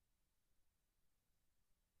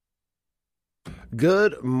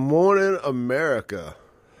Good morning, America.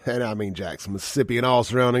 And I mean Jackson, Mississippi, and all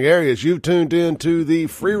surrounding areas. You've tuned in to the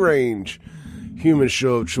Free Range Human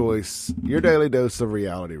Show of Choice, your daily dose of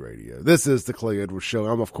reality radio. This is the Clay Edwards Show.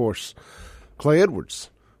 I'm, of course, Clay Edwards.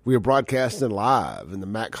 We are broadcasting live in the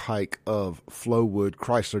Mac Hike of Flowood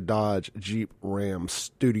Chrysler Dodge Jeep Ram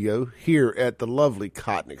studio here at the lovely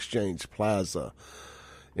Cotton Exchange Plaza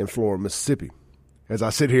in Florida, Mississippi. As I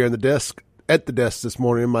sit here at the desk this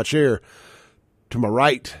morning in my chair, to my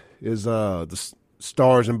right is the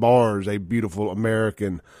Stars and Bars, a beautiful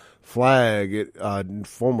American flag. It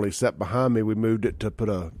formerly sat behind me. We moved it to put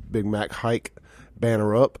a Big Mac Hike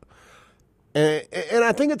banner up. And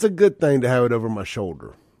I think it's a good thing to have it over my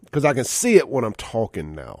shoulder because I can see it when I'm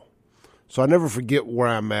talking now. So I never forget where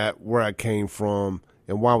I'm at, where I came from,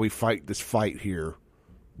 and why we fight this fight here.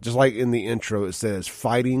 Just like in the intro, it says,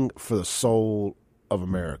 fighting for the soul of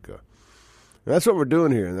America. And that's what we're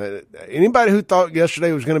doing here. Anybody who thought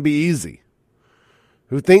yesterday was going to be easy,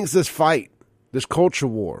 who thinks this fight, this culture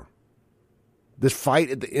war, this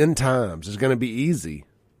fight at the end times is going to be easy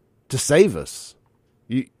to save us,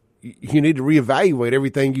 you need to reevaluate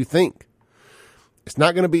everything you think. It's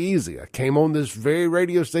not going to be easy. I came on this very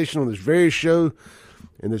radio station, on this very show,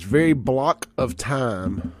 in this very block of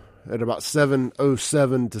time at about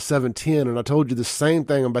 7:07 to 7:10, and I told you the same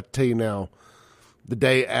thing I'm about to tell you now the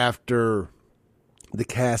day after the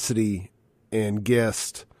Cassidy and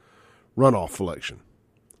Guest runoff election.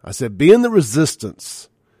 I said, being the resistance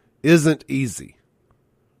isn't easy.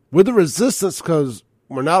 We're the resistance because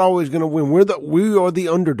we're not always going to win. We are the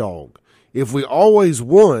underdog. If we always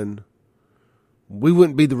won, we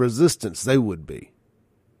wouldn't be the resistance. They would be.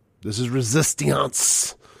 This is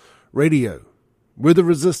Resistance Radio. We're the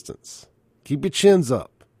resistance. Keep your chins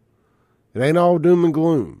up. It ain't all doom and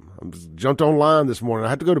gloom. I just jumped online this morning. I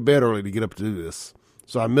had to go to bed early to get up to do this.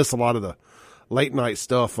 So I missed a lot of the late night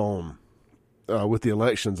stuff on with the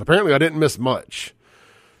elections. Apparently I didn't miss much.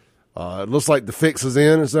 It looks like the fix is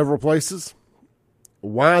in several places.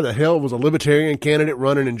 Why the hell was a libertarian candidate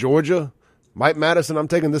running in Georgia? Mike Madison, I'm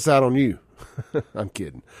taking this out on you. I'm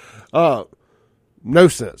kidding. No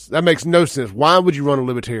sense. That makes no sense. Why would you run a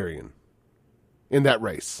libertarian in that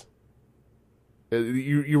race?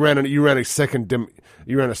 You ran a second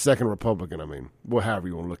Republican. I mean, well, however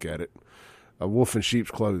you want to look at it, a wolf in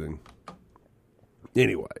sheep's clothing.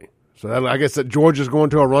 Anyway, so I guess that Georgia's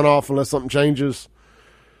going to a runoff unless something changes.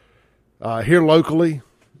 Here locally,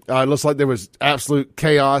 it looks like there was absolute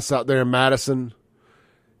chaos out there in Madison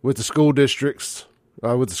with the school districts,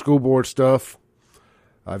 with the school board stuff.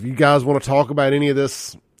 If you guys want to talk about any of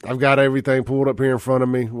this, I've got everything pulled up here in front of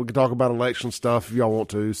me. We can talk about election stuff if y'all want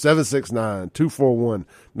to.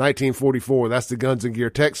 769-241-1944. That's the Guns and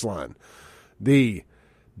Gear text line. The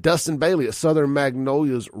Dustin Bailey at Southern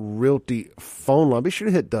Magnolias Realty phone line. Be sure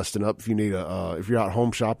to hit Dustin up if you need if you're out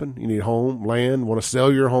home shopping, you need home, land, want to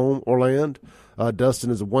sell your home or land. Dustin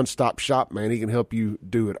is a one-stop shop, man. He can help you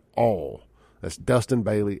do it all. That's Dustin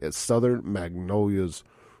Bailey at Southern Magnolias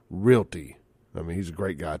Realty. I mean, he's a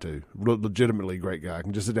great guy, too. Legitimately great guy.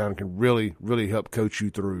 Can just sit down and can really, really help coach you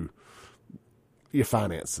through your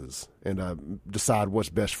finances and decide what's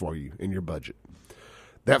best for you in your budget.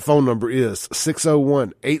 That phone number is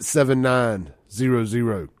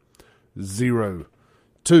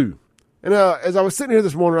 601-879-0002. And as I was sitting here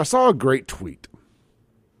this morning, I saw a great tweet.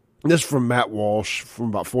 This is from Matt Walsh from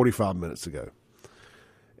about 45 minutes ago.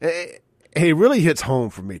 And it really hits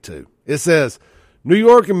home for me, too. It says, New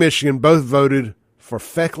York and Michigan both voted for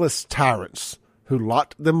feckless tyrants who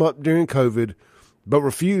locked them up during COVID but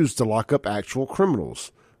refused to lock up actual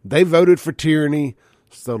criminals. They voted for tyranny,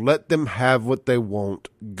 so let them have what they want.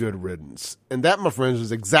 Good riddance. And that, my friends,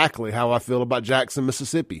 is exactly how I feel about Jackson,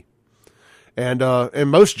 Mississippi. And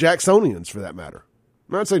most Jacksonians, for that matter.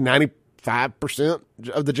 I'd say 95%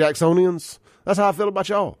 of the Jacksonians, that's how I feel about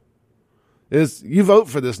y'all. Is you vote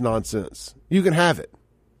for this nonsense. You can have it.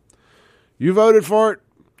 You voted for it.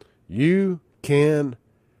 You can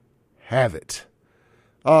have it.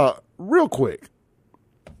 Real quick.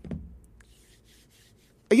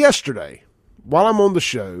 Yesterday, while I'm on the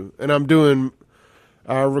show and I'm doing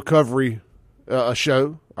our recovery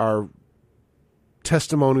show, our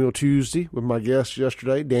Testimonial Tuesday with my guest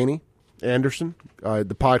yesterday, Danny Anderson.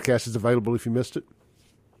 The podcast is available if you missed it.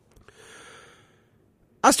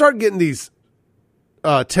 I started getting these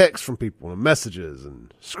texts from people and messages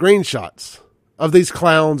and screenshots of these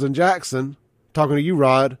clowns in Jackson, talking to you,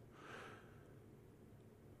 Rod,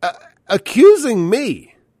 accusing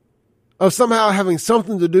me of somehow having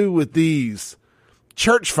something to do with these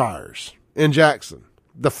church fires in Jackson,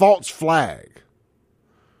 the false flag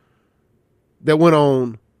that went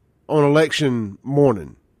on on election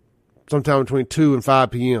morning, sometime between 2 and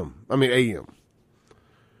 5 a.m. And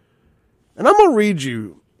I'm going to read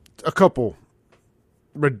you a couple,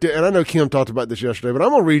 and I know Kim talked about this yesterday, but I'm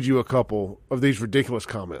going to read you a couple of these ridiculous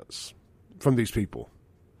comments from these people.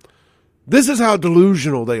 This is how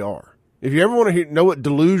delusional they are. If you ever want to know what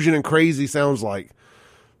delusion and crazy sounds like,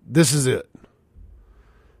 this is it.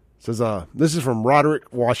 It says, this is from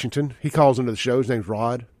Roderick Washington. He calls into the show. His name's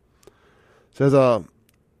Rod. It says,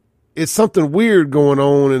 it's something weird going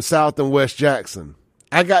on in South and West Jackson.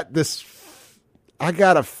 I can't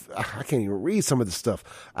even read some of this stuff.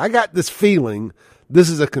 I got this feeling this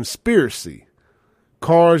is a conspiracy.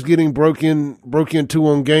 Cars getting broke into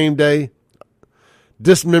on game day.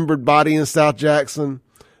 Dismembered body in South Jackson.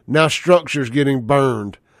 Now structures getting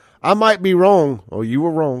burned. I might be wrong. Oh, you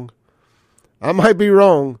were wrong. I might be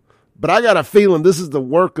wrong, but I got a feeling this is the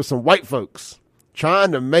work of some white folks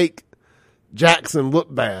trying to make Jackson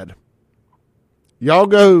look bad. Y'all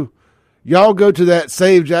go to that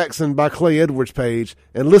Save Jackson by Clay Edwards page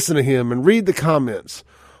and listen to him and read the comments.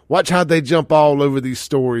 Watch how they jump all over these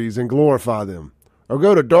stories and glorify them. Or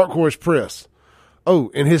go to Dark Horse Press.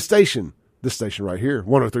 Oh, and his station, this station right here,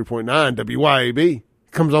 103.9 WYAB,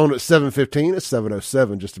 comes on at 7:15. It's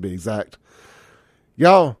 7:07 just to be exact.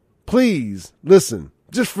 Y'all, please listen,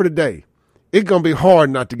 just for today. It's going to be hard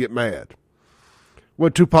not to get mad.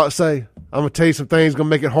 What Tupac say? I'm going to tell you some things going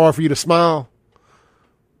to make it hard for you to smile.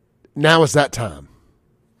 Now it's that time.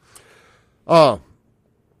 The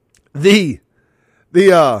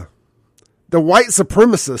white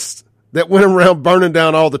supremacists that went around burning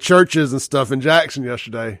down all the churches and stuff in Jackson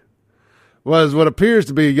yesterday was what appears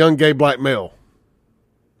to be a young gay black male.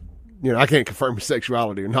 You know, I can't confirm his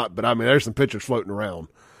sexuality or not, but I mean, there's some pictures floating around.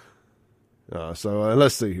 So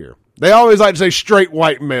let's see here. They always like to say straight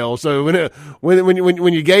white male. So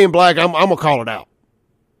when you're gay and black, I'm gonna call it out.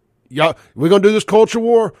 Y'all, we're gonna do this culture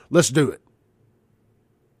war. Let's do it.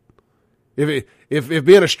 If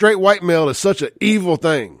being a straight white male is such an evil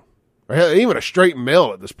thing, or hell, even a straight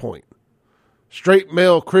male at this point, straight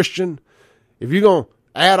male Christian, if you're gonna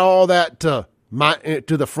add all that to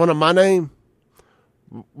the front of my name,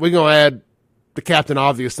 we're gonna add the Captain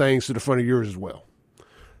Obvious things to the front of yours as well.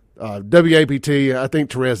 WAPT, I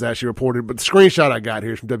think Therese actually reported, but the screenshot I got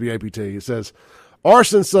here is from WAPT. It says,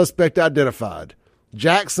 arson suspect identified.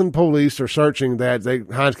 Jackson police are searching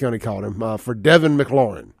Hinds County called him, for Devin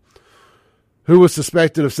McLaurin, who was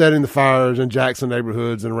suspected of setting the fires in Jackson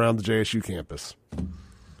neighborhoods and around the JSU campus.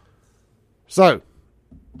 So,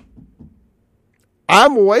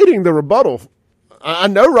 I'm awaiting the rebuttal. I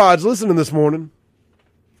know Rod's listening this morning.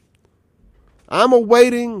 I'm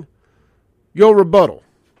awaiting your rebuttal.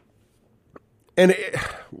 And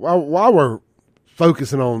while we're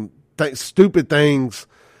focusing on stupid things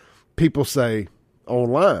people say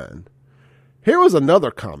online, here was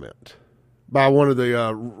another comment by one of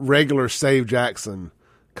the regular Save Jackson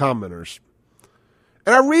commenters.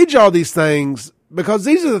 And I read y'all these things because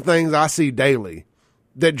these are the things I see daily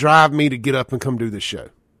that drive me to get up and come do this show.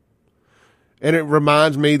 And it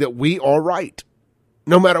reminds me that we are right.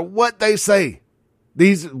 No matter what they say,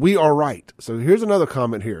 we are right. So here's another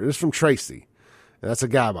comment here. This is from Tracy. And that's a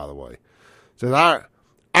guy, by the way. Says, I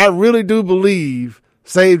really do believe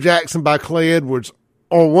Save Jackson by Clay Edwards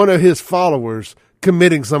or one of his followers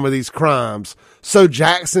committing some of these crimes so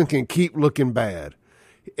Jackson can keep looking bad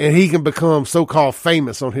and he can become so-called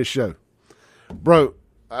famous on his show. Bro,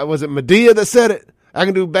 was it Medea that said it? I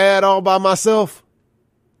can do bad all by myself.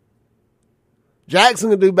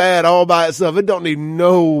 Jackson can do bad all by itself. It don't need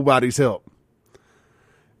nobody's help.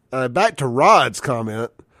 Back to Rod's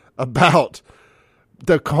comment about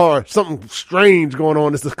the car, something strange going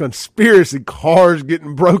on. It's a conspiracy. Cars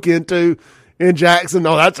getting broke into in Jackson.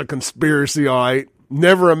 No, that's a conspiracy, all right.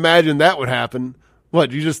 Never imagined that would happen.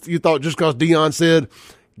 What, you thought just because Dion said,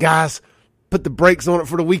 guys, put the brakes on it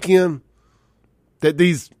for the weekend, that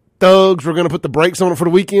these thugs were going to put the brakes on it for the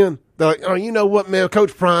weekend? They're like, oh, you know what, man?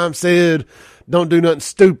 Coach Prime said, don't do nothing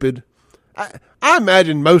stupid. I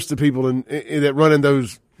imagine most of the people that run in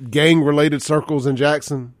those gang-related circles in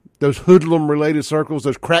Jackson, those hoodlum-related circles,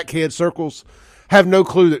 those crackhead circles, have no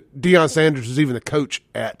clue that Deion Sanders is even the coach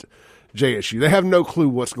at JSU. They have no clue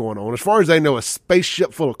what's going on. As far as they know, a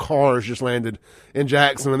spaceship full of cars just landed in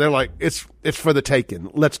Jackson, and they're like, it's for the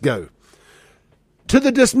taking. Let's go. To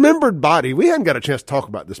the dismembered body, we hadn't got a chance to talk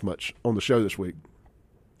about this much on the show this week.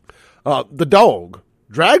 The dog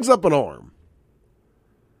drags up an arm,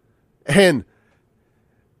 and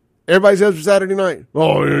everybody says for Saturday night,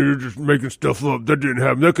 oh, you're just making stuff up. That didn't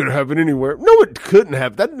happen. That could have happened anywhere. No, it couldn't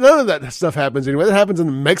have. None of that stuff happens anywhere. That happens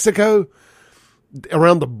in Mexico,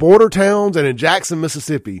 around the border towns, and in Jackson,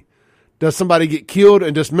 Mississippi. Does somebody get killed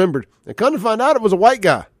and dismembered? And come to find out, it was a white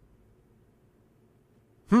guy.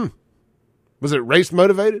 Was it race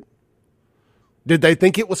motivated? Did they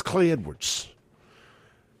think it was Clay Edwards?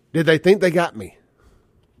 Did they think they got me?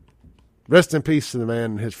 Rest in peace to the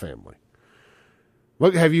man and his family.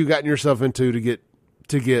 What have you gotten yourself into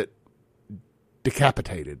to get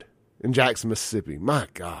decapitated in Jackson, Mississippi? My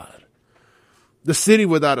God. The city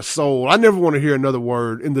without a soul. I never want to hear another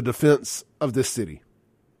word in the defense of this city.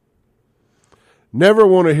 Never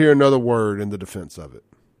want to hear another word in the defense of it.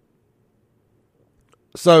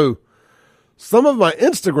 So, some of my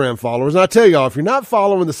Instagram followers, and I tell y'all, if you're not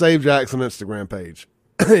following the Save Jackson Instagram page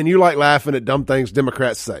and you like laughing at dumb things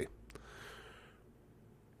Democrats say,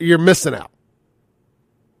 you're missing out.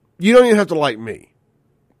 You don't even have to like me.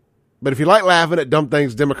 But if you like laughing at dumb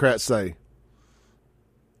things Democrats say,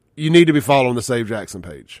 you need to be following the Save Jackson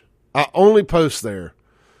page. I only post there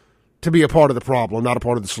to be a part of the problem, not a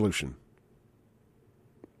part of the solution.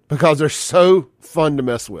 Because they're so fun to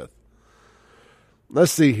mess with.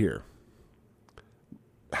 Let's see here.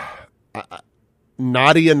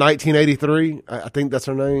 Nadia 1983, I think that's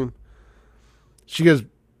her name. She goes,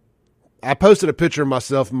 I posted a picture of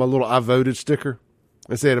myself in my little I voted sticker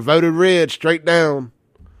and said, I voted red straight down.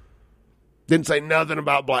 Didn't say nothing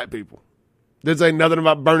about black people. Didn't say nothing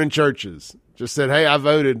about burning churches. Just said, hey, I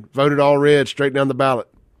voted all red straight down the ballot.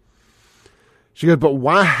 She goes, but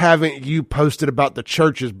why haven't you posted about the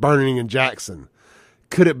churches burning in Jackson?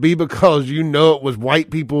 Could it be because you know it was white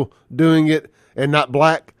people doing it and not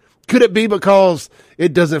black? Could it be because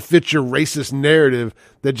it doesn't fit your racist narrative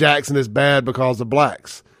that Jackson is bad because of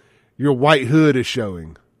blacks? Your white hood is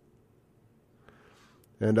showing.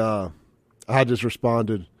 And I just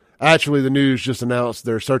responded, actually, the news just announced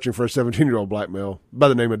they're searching for a 17-year-old black male by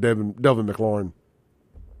the name of Delvin McLaurin.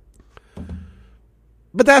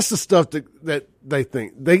 But that's the stuff that they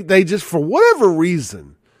think. They just, for whatever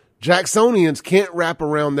reason, Jacksonians can't wrap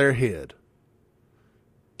around their head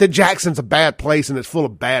that Jackson's a bad place and it's full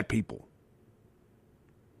of bad people.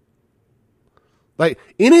 Like,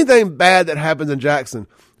 anything bad that happens in Jackson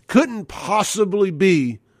couldn't possibly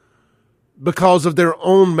be because of their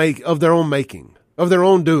own making, of their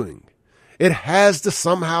own doing. It has to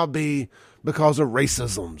somehow be because of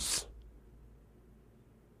racisms.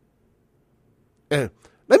 And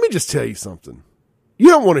let me just tell you something. You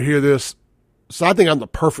don't want to hear this, so I think I'm the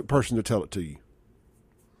perfect person to tell it to you.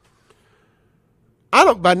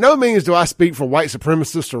 By no means do I speak for white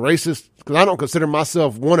supremacists or racists, because I don't consider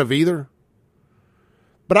myself one of either.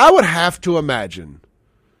 But I would have to imagine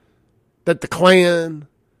that the Klan,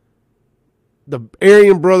 the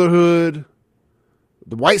Aryan Brotherhood,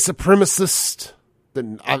 the white supremacist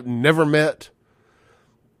that I've never met,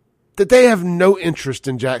 that they have no interest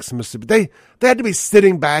in Jackson, Mississippi. They had to be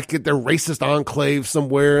sitting back at their racist enclave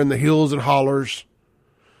somewhere in the hills and hollers,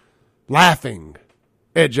 laughing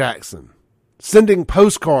at Jackson, sending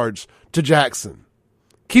postcards to Jackson.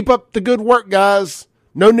 Keep up the good work, guys.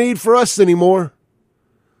 No need for us anymore.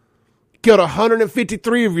 Killed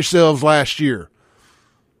 153 of yourselves last year.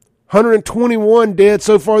 121 dead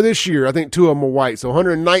so far this year. I think 2 of them were white, so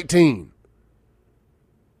 119.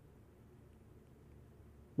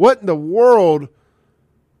 What in the world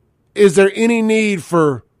is there any need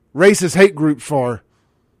for racist hate groups for?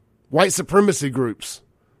 White supremacy groups?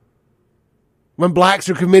 When blacks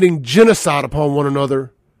are committing genocide upon one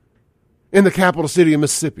another in the capital city of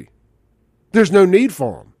Mississippi. There's no need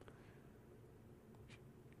for them.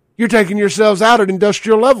 You're taking yourselves out at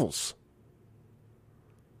industrial levels.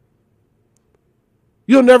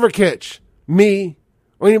 You'll never catch me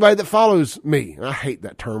or anybody that follows me. I hate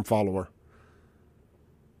that term, follower.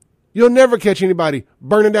 You'll never catch anybody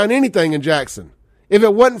burning down anything in Jackson. If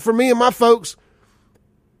it wasn't for me and my folks,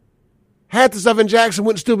 half the stuff in Jackson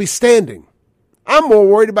wouldn't still be standing. I'm more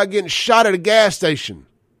worried about getting shot at a gas station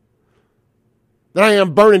than I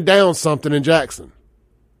am burning down something in Jackson.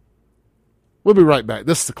 We'll be right back.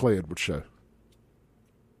 This is the Clay Edwards Show.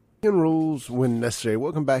 Rules when necessary.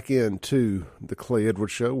 Welcome back into the Clay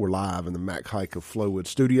Edwards Show. We're live in the Mac Haik of Flowwood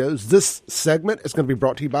Studios. This segment is going to be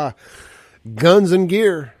brought to you by Guns and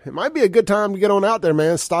Gear. It might be a good time to get on out there,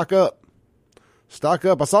 man. Stock up. Stock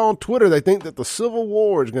up. I saw on Twitter they think that the Civil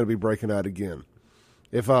War is going to be breaking out again.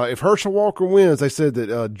 If Herschel Walker wins, they said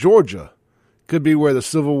that Georgia could be where the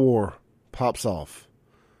Civil War pops off.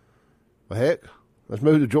 Well, heck, let's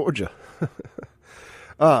move to Georgia.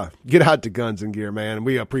 Get out to Guns and Gear, man. And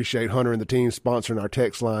we appreciate Hunter and the team sponsoring our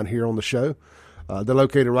text line here on the show. They're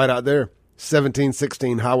located right out there,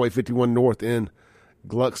 1716 Highway 51 North in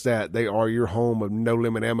Gluckstadt. They are your home of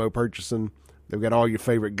no-limit ammo purchasing. They've got all your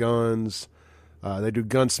favorite guns. They do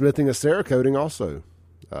gunsmithing and Cerakoting also.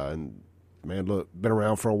 And Man, look, been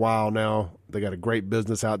around for a while now. They got a great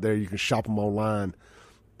business out there. You can shop them online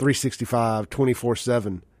 365,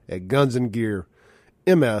 24/7 at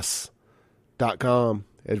gunsandgearms.com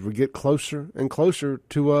as we get closer and closer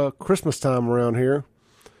to Christmas time around here.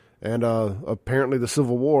 And apparently the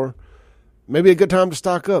Civil War. Maybe a good time to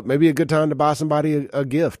stock up. Maybe a good time to buy somebody a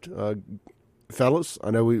gift. Fellas,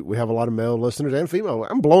 I know we have a lot of male listeners and female.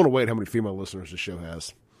 I'm blown away at how many female listeners this show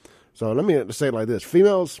has. So let me say it like this.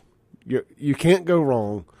 Females, you can't go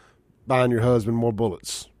wrong buying your husband more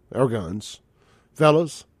bullets or guns.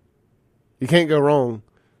 Fellas, you can't go wrong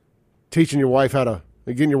teaching your wife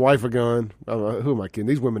getting your wife a gun. Who am I kidding?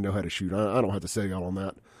 These women know how to shoot. I don't have to say y'all on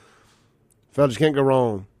that. Fellas, you can't go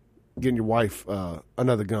wrong getting your wife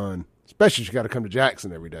another gun, especially if she got to come to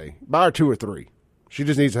Jackson every day. Buy her 2 or 3. She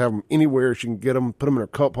just needs to have them anywhere she can get them, put them in her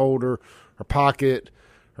cup holder, her pocket,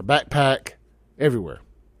 her backpack, everywhere.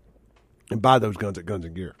 And buy those guns at Guns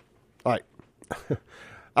and Gear. All right.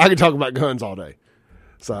 I can talk about guns all day,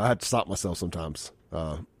 so I have to stop myself sometimes.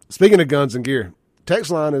 Speaking of Guns and Gear, text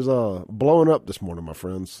line is blowing up this morning, my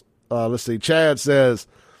friends. Let's see. Chad says,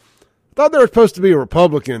 I thought there was supposed to be a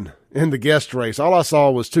Republican in the guest race. All I saw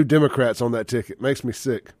was 2 Democrats on that ticket. Makes me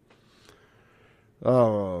sick.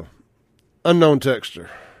 Unknown texture.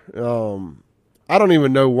 I don't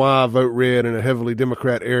even know why I vote red in a heavily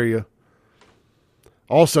Democrat area.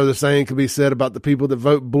 Also, the same could be said about the people that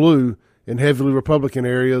vote blue in heavily Republican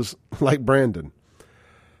areas like Brandon.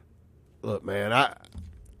 Look, man,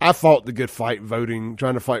 I fought the good fight voting,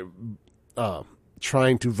 trying to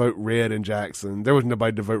vote red in Jackson. There was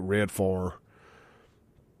nobody to vote red for.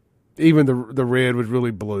 Even the red was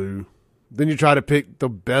really blue. Then you try to pick the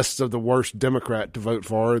best of the worst Democrat to vote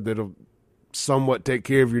for that'll somewhat take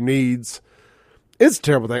care of your needs. It's a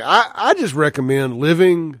terrible thing. I just recommend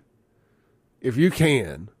living, if you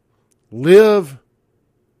can, live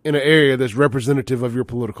in an area that's representative of your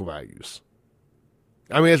political values.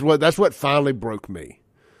 I mean, that's what finally broke me.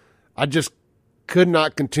 I just could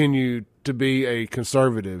not continue to be a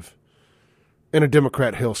conservative in a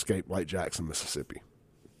Democrat hellscape like Jackson, Mississippi.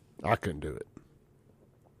 I couldn't do it.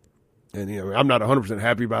 And, I'm not 100%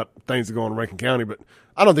 happy about things that go on in Rankin County, but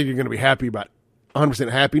I don't think you're going to be happy about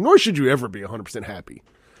 100% happy, nor should you ever be 100% happy.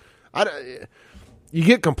 You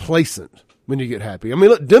get complacent when you get happy. I mean,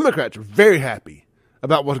 look, Democrats are very happy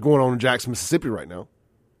about what's going on in Jackson, Mississippi right now.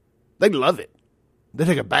 They love it. They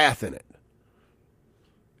take a bath in it.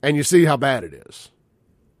 And you see how bad it is.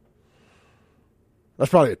 That's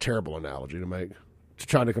probably a terrible analogy to make, to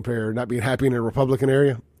trying to compare not being happy in a Republican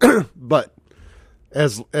area. But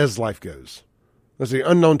as life goes. Let's see,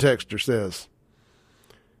 unknown texter says,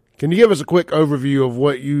 can you give us a quick overview of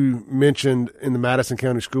what you mentioned in the Madison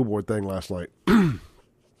County School Board thing last night?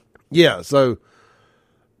 Yeah, so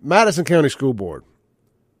Madison County School Board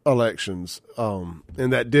elections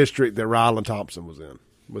in that district that Ryland Thompson was in.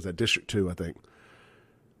 Was that District 2, I think.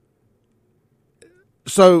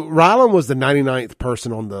 So Ryland was the 99th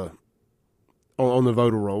person on the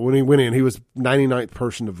voter roll. When he went in, he was 99th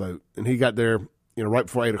person to vote, and he got there right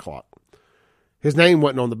before 8 o'clock. His name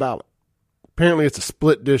wasn't on the ballot. Apparently it's a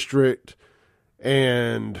split district,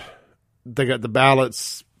 and they got the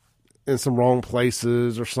ballots in some wrong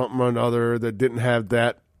places or something or another that didn't have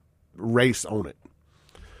that race on it.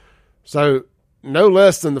 So no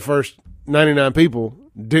less than the first 99 people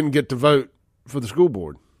didn't get to vote for the school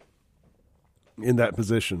board in that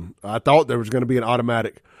position. I thought there was going to be an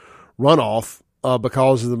automatic runoff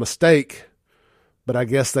because of the mistake, but I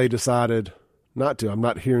guess they decided not to. I'm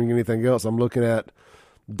not hearing anything else. I'm looking at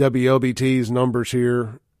WLBT's numbers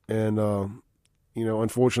here, and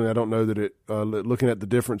unfortunately, I don't know that it. Looking at the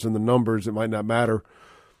difference in the numbers, it might not matter.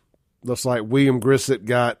 Looks like William Grissett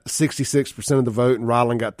got 66% of the vote, and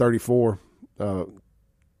Ryland got 34,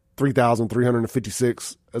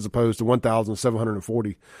 3,356 as opposed to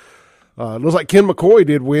 1,740. Looks like Ken McCoy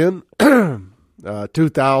did win,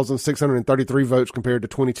 2,633 votes compared to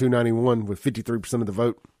 2,291 with 53% of the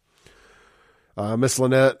vote. Miss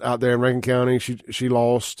Lynette out there in Rankin County, she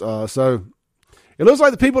lost. So it looks like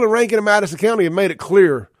the people in Rankin and Madison County have made it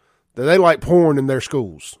clear that they like porn in their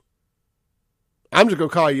schools. I'm just going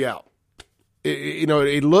to call you out.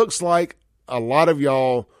 It looks like a lot of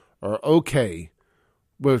y'all are okay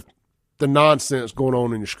with the nonsense going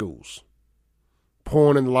on in your schools.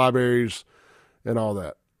 Porn in the libraries and all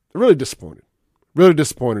that. Really disappointed. Really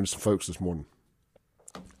disappointed in some folks this morning.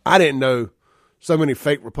 I didn't know so many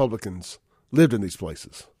fake Republicans lived in these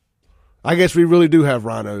places. I guess we really do have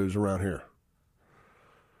rhinos around here.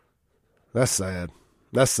 That's sad.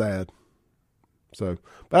 That's sad. So,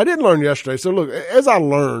 but I did learn yesterday. So look, as I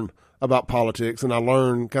learn about politics and I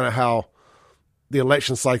learn kind of how the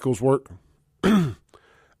election cycles work,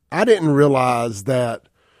 I didn't realize that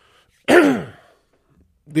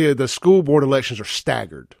the school board elections are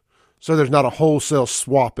staggered, so there's not a wholesale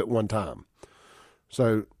swap at one time.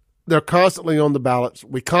 So they're constantly on the ballots.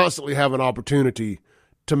 We constantly have an opportunity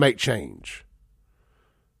to make change.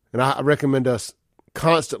 And I recommend us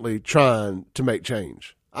constantly trying to make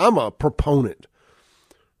change. I'm a proponent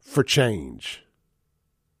for change.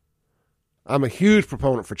 I'm a huge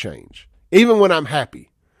proponent for change. Even when I'm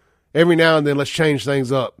happy, every now and then let's change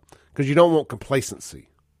things up because you don't want complacency.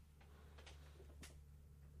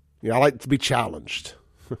 I like to be challenged.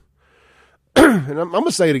 And I'm going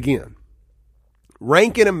to say it again.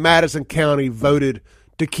 Rankin and Madison County voted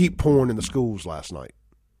to keep porn in the schools last night.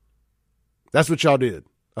 That's what y'all did.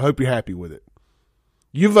 I hope you're happy with it.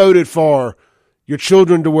 You voted for your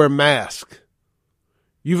children to wear masks.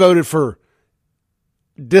 You voted for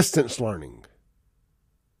distance learning.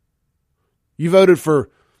 You voted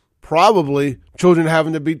for probably children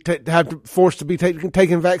having to be forced to be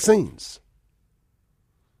taking vaccines.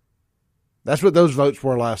 That's what those votes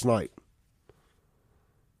were last night.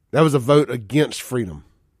 That was a vote against freedom.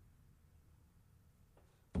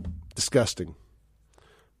 Disgusting.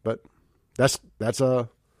 But that's how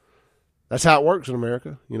it works in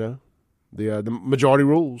America, The majority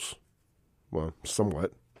rules. Well,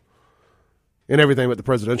 somewhat. In everything but the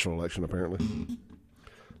presidential election, apparently.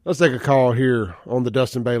 Let's take a call here on the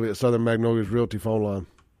Dustin Bailey at Southern Magnolias Realty phone line.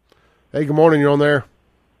 Hey, good morning. You're on there.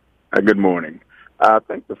 Good morning. I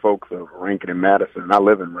think the folks of Rankin and Madison, I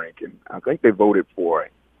live in Rankin, I think they voted for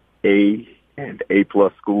A and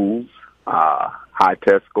A-plus schools, high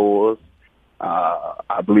test scores.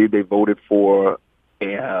 I believe they voted for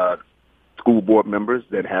school board members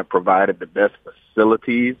that have provided the best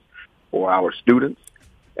facilities for our students.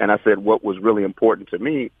 And I said what was really important to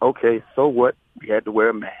me, okay, so what? We had to wear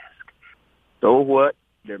a mask. So what?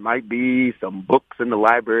 There might be some books in the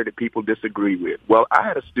library that people disagree with. Well, I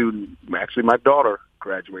had a student, actually my daughter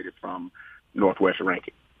graduated from Northwest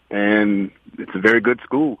Rankin, and it's a very good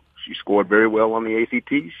school. She scored very well on the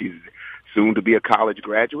ACT. She's soon to be a college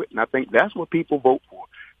graduate, and I think that's what people vote for.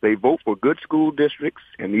 They vote for good school districts,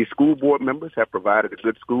 and these school board members have provided a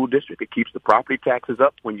good school district. It keeps the property taxes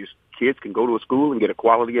up when your kids can go to a school and get a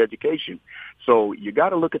quality education. So you got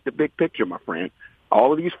to look at the big picture, my friend.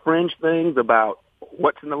 All of these fringe things about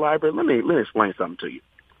what's in the library, let me explain something to you.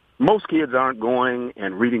 Most kids aren't going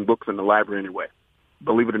and reading books in the library anyway,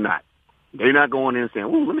 believe it or not. They're not going in and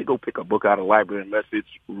saying, let me go pick a book out of the library unless it's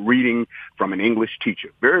reading from an English teacher.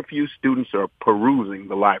 Very few students are perusing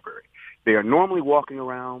the library. They are normally walking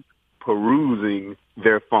around perusing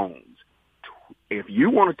their phones. If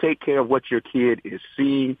you want to take care of what your kid is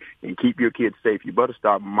seeing and keep your kids safe, you better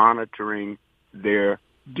start monitoring their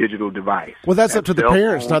digital device. Well, that's up to the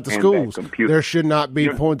parents, not the schools. There should not be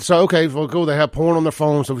porn. So, okay, well, cool, they have porn on their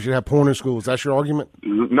phones, so we should have porn in schools. That's your argument?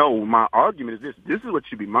 No, my argument is this. This is what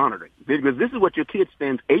should be monitoring. Because this is what your kid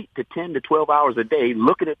spends 8 to 10 to 12 hours a day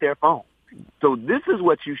looking at their phone. So this is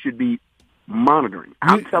what you should be monitoring.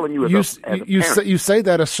 I'm telling you as a parent. You say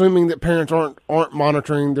that assuming that parents aren't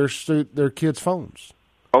monitoring their kids' phones.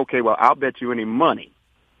 Okay, well, I'll bet you any money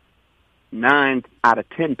 9 out of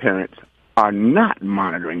 10 parents are not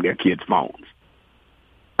monitoring their kids' phones.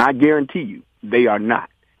 I guarantee you they are not.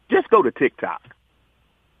 Just go to TikTok.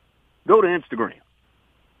 Go to Instagram.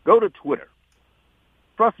 Go to Twitter.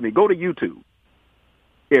 Trust me, go to YouTube.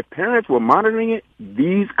 If parents were monitoring it,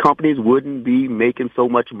 these companies wouldn't be making so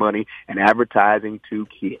much money and advertising to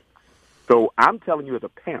kids. So I'm telling you as a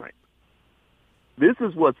parent, this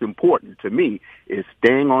is what's important to me is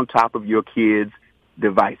staying on top of your kids'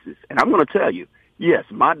 devices. And I'm going to tell you, yes,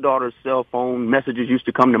 my daughter's cell phone messages used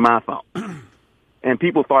to come to my phone. And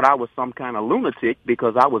people thought I was some kind of lunatic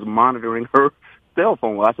because I was monitoring her cell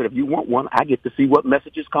phone. Well, I said, if you want one, I get to see what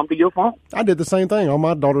messages come to your phone. I did the same thing. All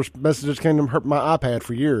my daughter's messages came to my iPad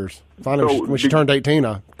for years. Finally, when she turned 18,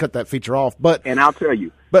 I cut that feature off. And I'll tell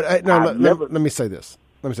you. But let me say this.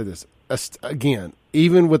 Again,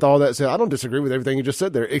 even with all that said, I don't disagree with everything you just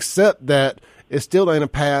said there, except that it still ain't a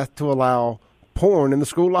path to allow porn in the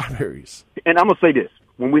school libraries. And I'm going to say this.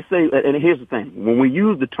 When we say, and here's the thing, when we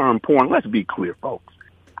use the term porn, let's be clear, folks.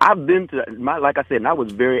 I've been to, like I said, and I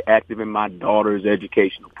was very active in my daughter's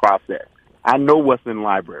educational process. I know what's in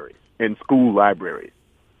libraries, in school libraries.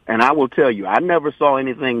 And I will tell you, I never saw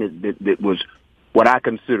anything that was what I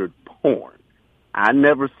considered porn. I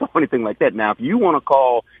never saw anything like that. Now, if you want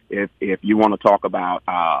to talk about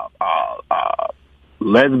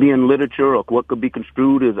lesbian literature or what could be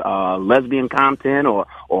construed as lesbian content or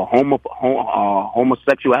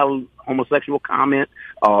homosexual comment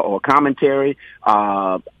or commentary.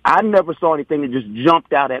 I never saw anything that just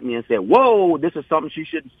jumped out at me and said, whoa, this is something she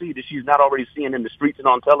shouldn't see that she's not already seeing in the streets and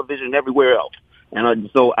on television and everywhere else. And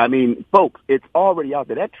so, I mean, folks, it's already out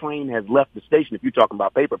there. That train has left the station if you're talking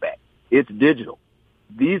about paperback. It's digital.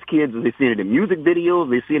 These kids, they've seen it in music videos.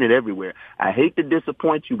 They've seen it everywhere. I hate to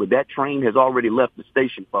disappoint you, but that train has already left the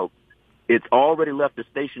station, folks. It's already left the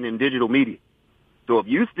station in digital media. So if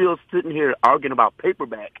you still sitting here arguing about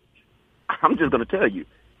paperback, I'm just going to tell you,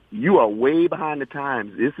 you are way behind the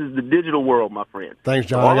times. This is the digital world, my friend. Thanks,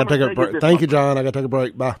 John. I got to take a break. Thank you, John. I got to take a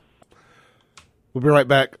break. Bye. We'll be right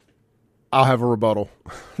back. I'll have a rebuttal.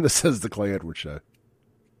 This is the Clay Edwards Show.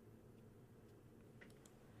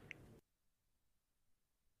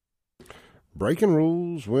 Breaking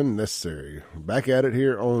rules when necessary. Back at it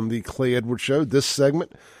here on the Clay Edwards Show. This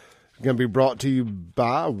segment is going to be brought to you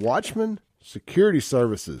by Watchman Security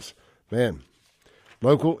Services. Man,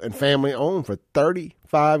 local and family owned for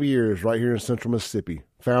 35 years right here in Central Mississippi.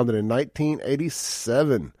 Founded in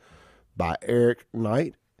 1987 by Eric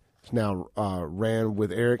Knight. It's now ran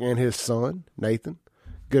with Eric and his son, Nathan.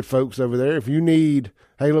 Good folks over there. If you need,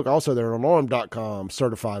 hey, look, also they're an alarm.com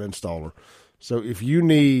certified installer. So if you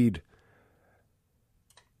need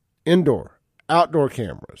indoor, outdoor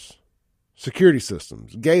cameras, security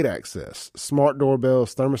systems, gate access, smart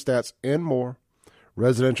doorbells, thermostats, and more,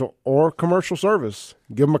 residential or commercial service,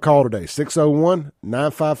 give them a call today,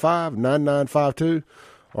 601-955-9952.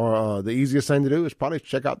 Or the easiest thing to do is probably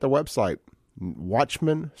check out their website,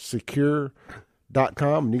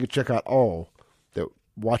 watchmansecure.com, and you can check out all that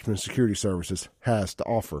Watchman Security Services has to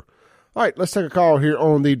offer. All right, let's take a call here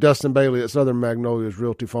on the Dustin Bailey at Southern Magnolias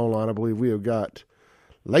Realty phone line. I believe we have got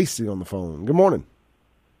Lacey on the phone. Good morning.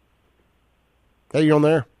 Hey, you on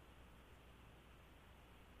there?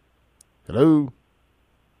 Hello?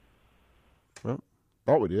 Well,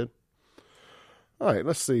 thought we did. All right,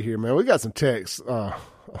 let's see here, man. We got some texts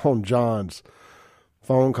on John's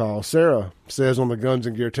phone call. Sarah says on the Guns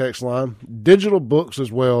and Gear text line, digital books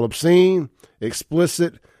as well, obscene,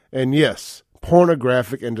 explicit, and yes,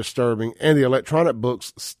 pornographic and disturbing, and the electronic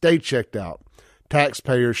books stay checked out.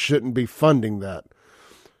 Taxpayers shouldn't be funding that.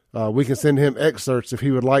 We can send him excerpts if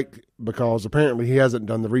he would like, because apparently he hasn't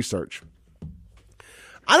done the research.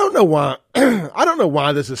 I don't know why. I don't know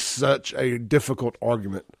why this is such a difficult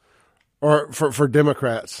argument, or for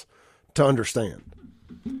Democrats to understand.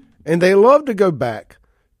 And they love to go back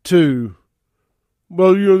to,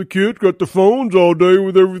 well, you know, the kids got the phones all day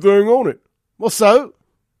with everything on it. Well, so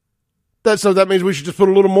that means we should just put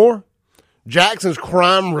a little more. Jackson's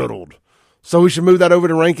crime riddled. So we should move that over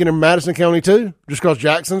to Rankin and Madison County too, just because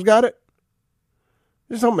Jackson's got it?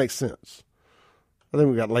 It just don't make sense. I think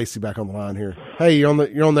we got Lacey back on the line here. Hey, you're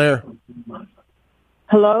on there.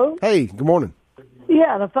 Hello? Hey, good morning.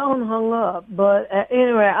 Yeah, the phone hung up. But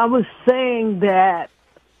anyway, I was saying that,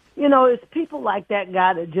 you know, it's people like that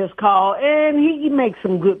guy that just called, and he makes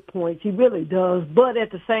some good points. He really does. But at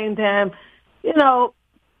the same time, you know,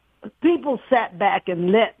 people sat back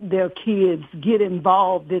and let their kids get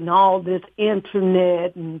involved in all this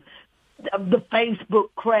internet and the Facebook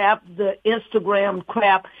crap, the Instagram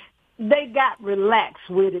crap. They got relaxed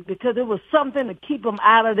with it because it was something to keep them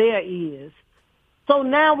out of their ears. So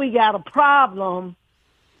now we got a problem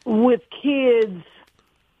with kids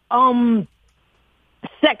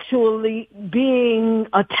sexually being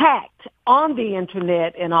attacked on the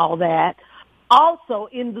internet and all that, also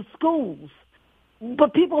in the schools.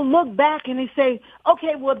 But people look back and they say,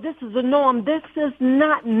 okay, well, this is a norm. This is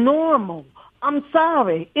not normal. I'm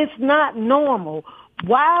sorry. It's not normal.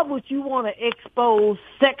 Why would you want to expose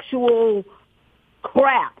sexual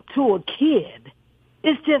crap to a kid?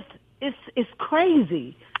 It's just, it's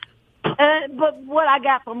crazy. But what I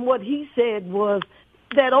got from what he said was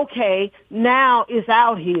that, okay, now it's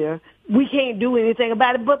out here. We can't do anything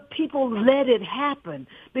about it. But people let it happen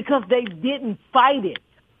because they didn't fight it.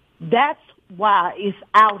 That's why it's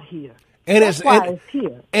out here. And That's why it's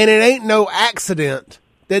here. And it ain't no accident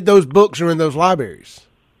that those books are in those libraries.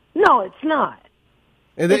 No, it's not.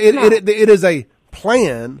 And it is a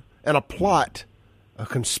plan and a plot, a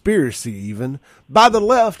conspiracy even, by the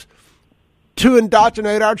left to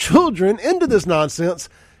indoctrinate our children into this nonsense.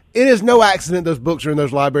 It is no accident those books are in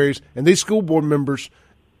those libraries, and these school board members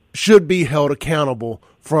should be held accountable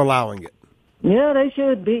for allowing it. Yeah, they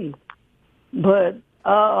should be. But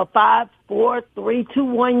 5, 4, 3, 2,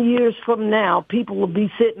 1 years from now, people will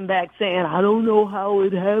be sitting back saying, I don't know how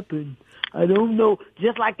it happened. I don't know.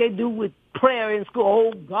 Just like they do with prayer in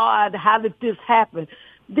school. Oh, God, how did this happen?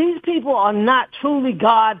 these people are not truly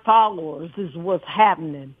God followers is what's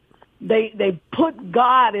happening. They put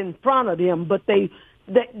God in front of them, but they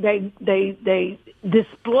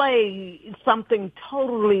display something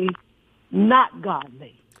totally not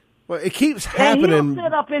godly. Well, it keeps happening. And he'll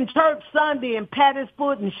sit up in church Sunday and pat his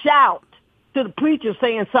foot and shout to the preacher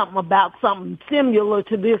saying something about something similar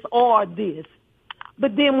to this or this.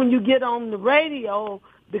 But then when you get on the radio,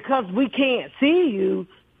 because we can't see you,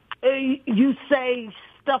 you say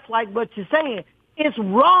stuff like what you're saying. It's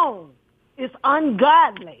wrong. It's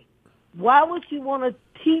ungodly. Why would you want to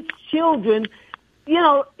teach children?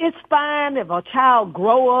 It's fine if a child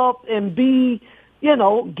grow up and be,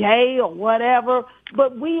 gay or whatever,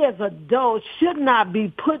 but we as adults should not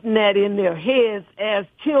be putting that in their heads as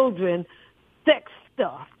children, sex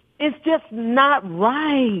stuff. It's just not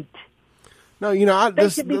right. No, they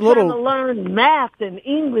should be trying to learn math and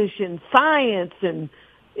English and science and,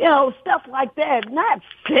 stuff like that, not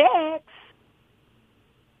sex.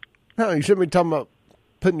 No, you shouldn't be talking about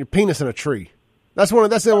putting your penis in a tree. That's in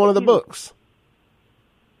one of the books.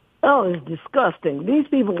 Oh, it's disgusting. These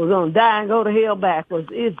people are going to die and go to hell backwards.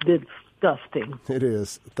 It's disgusting. It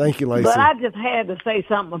is. Thank you, Lacey. But I just had to say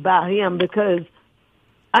something about him because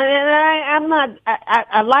I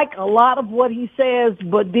like a lot of what he says,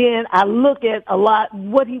 but then I look at a lot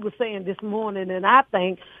what he was saying this morning, and I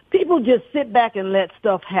think people just sit back and let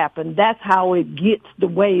stuff happen. That's how it gets the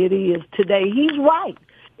way it is today. He's right.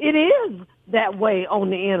 It is that way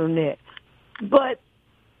on the internet. But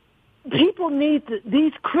these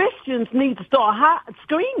Christians need to start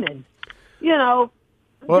screaming, this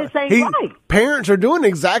ain't right. Parents are doing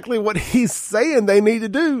exactly what he's saying they need to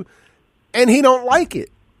do, and he don't like it.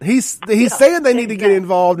 He's saying they need to get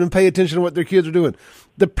involved and pay attention to what their kids are doing.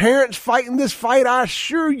 The parents fighting this fight, I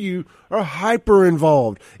assure you, are hyper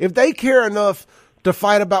involved. If they care enough to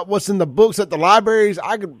fight about what's in the books at the libraries,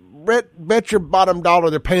 I could bet your bottom dollar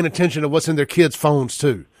they're paying attention to what's in their kids' phones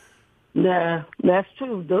too. Nah, that's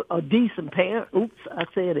true. A decent parent. Oops, I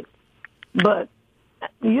said it. But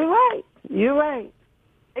you're right. You're right.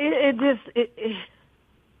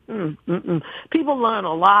 People learn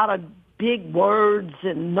a lot of big words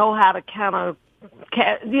and know how to kind of,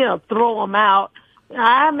 throw them out.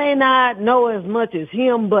 I may not know as much as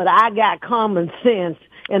him, but I got common sense,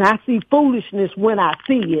 and I see foolishness when I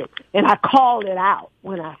see it, and I call it out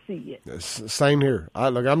when I see it. Same here.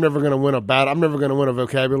 I'm never going to win a battle. I'm never going to win a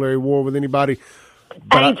vocabulary war with anybody.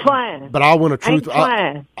 But I ain't trying. But I'll win a truth. But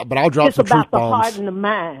I'll drop some truth bombs. It's about the heart and the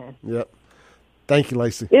mind. Yep. Thank you,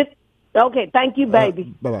 Lacey. Okay. Thank you,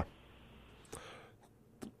 baby. Bye-bye.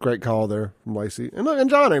 Great call there from Lacey. And look, and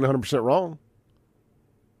John ain't 100% wrong.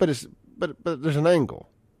 But there's an angle.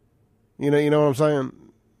 You know what I'm saying?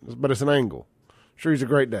 But it's an angle. Sure, he's a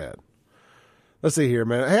great dad. Let's see here,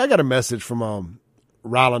 man. Hey, I got a message from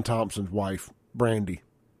Ryland Thompson's wife, Brandy,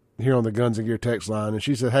 here on the Guns and Gear text line. And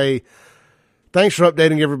she said, hey, thanks for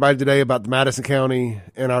updating everybody today about the Madison County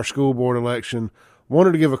and our school board election.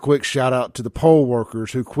 Wanted to give a quick shout out to the poll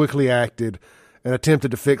workers who quickly acted and attempted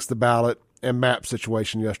to fix the ballot and map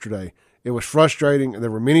situation yesterday. It was frustrating and there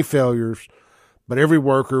were many failures, but every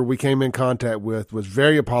worker we came in contact with was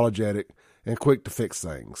very apologetic and quick to fix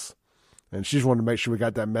things. And she just wanted to make sure we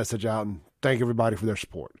got that message out and thank everybody for their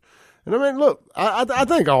support. And I mean, look, I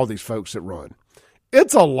think all these folks that run,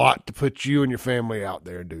 it's a lot to put you and your family out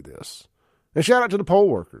there and do this. And shout out to the poll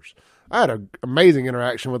workers. I had an amazing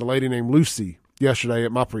interaction with a lady named Lucy yesterday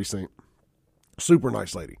at my precinct. Super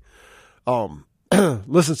nice lady.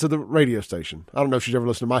 Listens to the radio station. I don't know if she's ever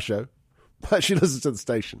listened to my show, but she listens to the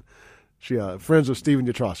station. She friends with Steven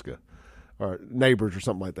Yatroska or neighbors or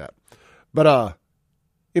something like that. But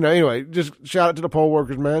anyway, just shout out to the poll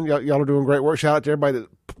workers, man. Y'all are doing great work. Shout out to everybody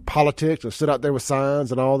that politics and sit out there with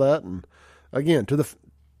signs and all that. And again, to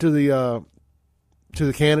the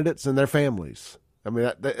candidates and their families. I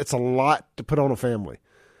mean, it's a lot to put on a family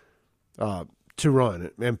to run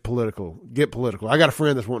and get political. I got a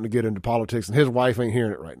friend that's wanting to get into politics, and his wife ain't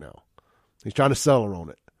hearing it right now. He's trying to sell her on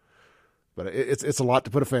it, but it's a lot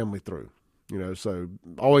to put a family through. So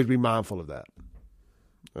always be mindful of that.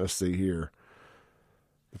 Let's see here.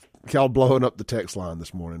 Y'all blowing up the text line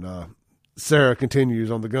this morning. Sarah continues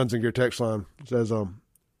on the Guns and Gear text line. Says,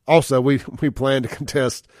 also, we plan to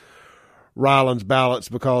contest Ryland's ballots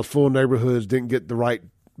because full neighborhoods didn't get the right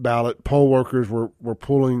ballot. Poll workers were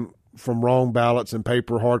pulling from wrong ballots and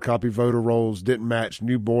paper hard copy voter rolls didn't match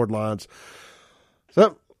new board lines.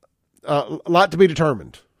 So, a lot to be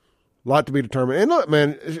determined. And look,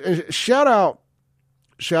 man, shout out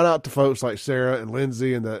to folks like Sarah and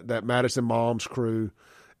Lindsay and that Madison Moms crew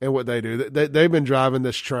and what they do. They've been driving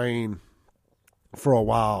this train for a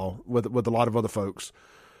while with a lot of other folks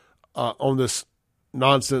on this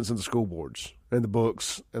nonsense in the school boards and the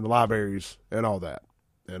books and the libraries and all that.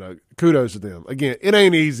 And kudos to them. Again, it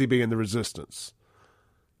ain't easy being the resistance.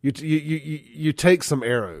 You take some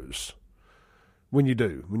arrows when you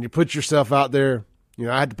do. When you put yourself out there,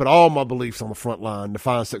 I had to put all my beliefs on the front line to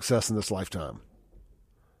find success in this lifetime.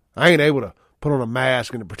 I ain't able to put on a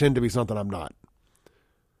mask and to pretend to be something I'm not.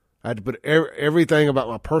 I had to put everything about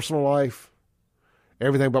my personal life,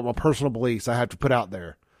 everything about my personal beliefs, I have to put out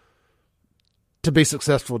there to be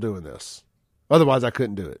successful doing this. Otherwise, I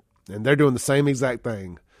couldn't do it. And they're doing the same exact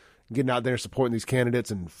thing, getting out there and supporting these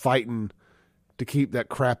candidates and fighting to keep that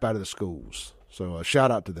crap out of the schools. So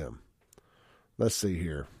shout out to them. Let's see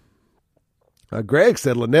here. Greg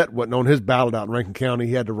said Lynette wasn't on his ballot out in Rankin County.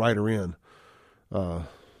 He had to write her in. That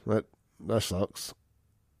sucks.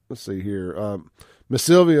 Let's see here. Miss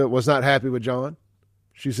Sylvia was not happy with John.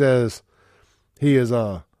 She says he is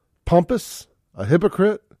pompous, a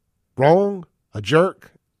hypocrite, wrong, a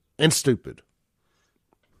jerk, and stupid.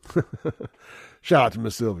 Shout out to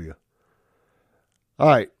Miss Sylvia. All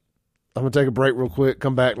right. I'm going to take a break real quick,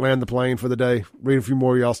 come back, land the plane for the day, read a few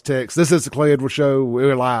more of y'all's texts. This is the Clay Edwards Show.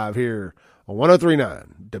 We're live here on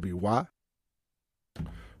 103.9 WY.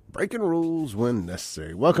 Breaking rules when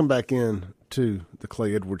necessary. Welcome back in to the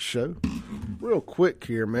Clay Edwards Show. Real quick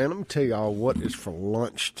here, man, let me tell y'all what is for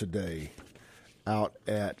lunch today out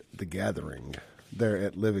at the Gathering there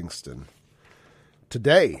at Livingston.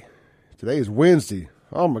 Today is Wednesday.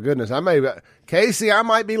 Oh, my goodness. Casey, I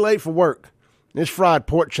might be late for work. It's fried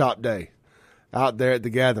pork chop day out there at the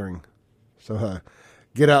Gathering. So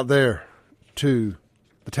get out there to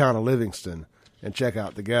the town of Livingston and check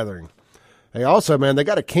out the Gathering. Hey, also, man, they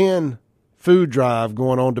got a canned food drive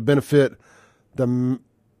going on to benefit the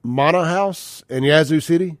Mana House in Yazoo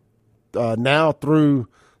City now through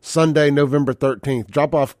Sunday, November 13th.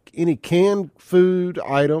 Drop off any canned food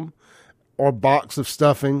item or box of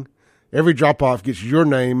stuffing. Every drop-off gets your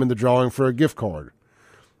name in the drawing for a gift card.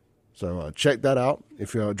 So check that out.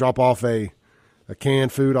 If you drop off a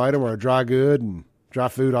canned food item or a dry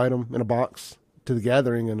food item in a box to the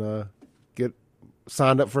Gathering and get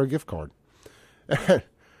signed up for a gift card.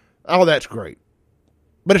 Oh, that's great.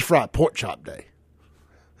 But it's fried pork chop day.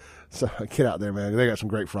 So get out there, man. They got some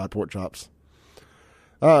great fried pork chops.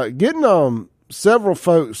 Getting several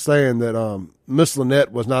folks saying that Miss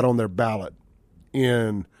Lynette was not on their ballot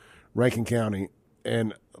in Rankin County.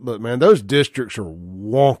 And look, man, those districts are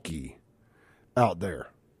wonky out there.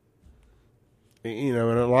 And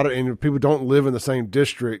a lot of people don't live in the same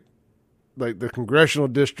district, like the congressional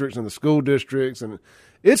districts and the school districts, and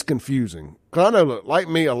it's confusing. 'Cause I know, look, like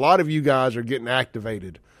me, a lot of you guys are getting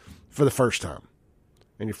activated for the first time,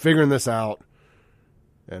 and you're figuring this out.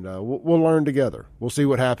 And we'll learn together. We'll see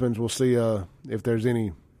what happens. We'll see if there's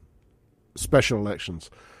any special elections.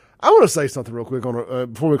 I want to say something real quick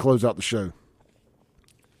before we close out the show.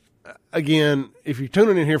 Again, if you're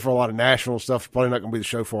tuning in here for a lot of national stuff, it's probably not going to be the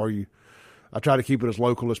show for you. I try to keep it as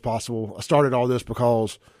local as possible. I started all this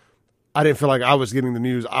because I didn't feel like I was getting the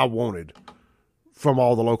news I wanted from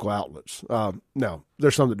all the local outlets. Now,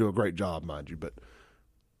 there's some that do a great job, mind you, but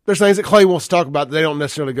there's things that Clay wants to talk about that they don't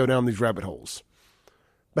necessarily go down these rabbit holes.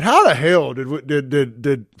 But how the hell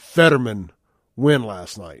did Fetterman win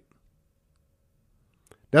last night?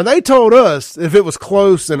 Now, they told us if it was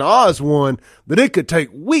close and Oz won, that it could take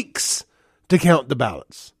weeks to count the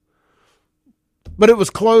ballots. But it was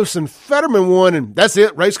close and Fetterman won, and that's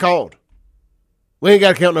it. Race called. We ain't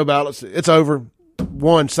got to count no ballots. It's over.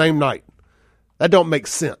 Won same night. That don't make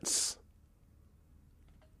sense.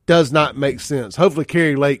 Does not make sense. Hopefully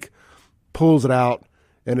Kerry Lake pulls it out,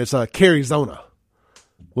 and it's Kerryzona.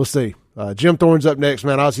 We'll see. Jim Thorne's up next,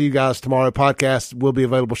 man. I'll see you guys tomorrow. Podcast will be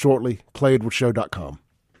available shortly. ClayEdwardsShow.com.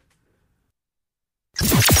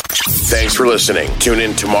 Thanks for listening. Tune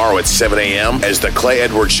in tomorrow at 7 a.m. as the Clay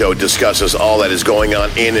Edwards Show discusses all that is going on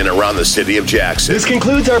in and around the city of Jackson. This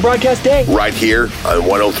concludes our broadcast day. Right here on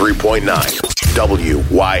 103.9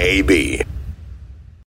 WYAB.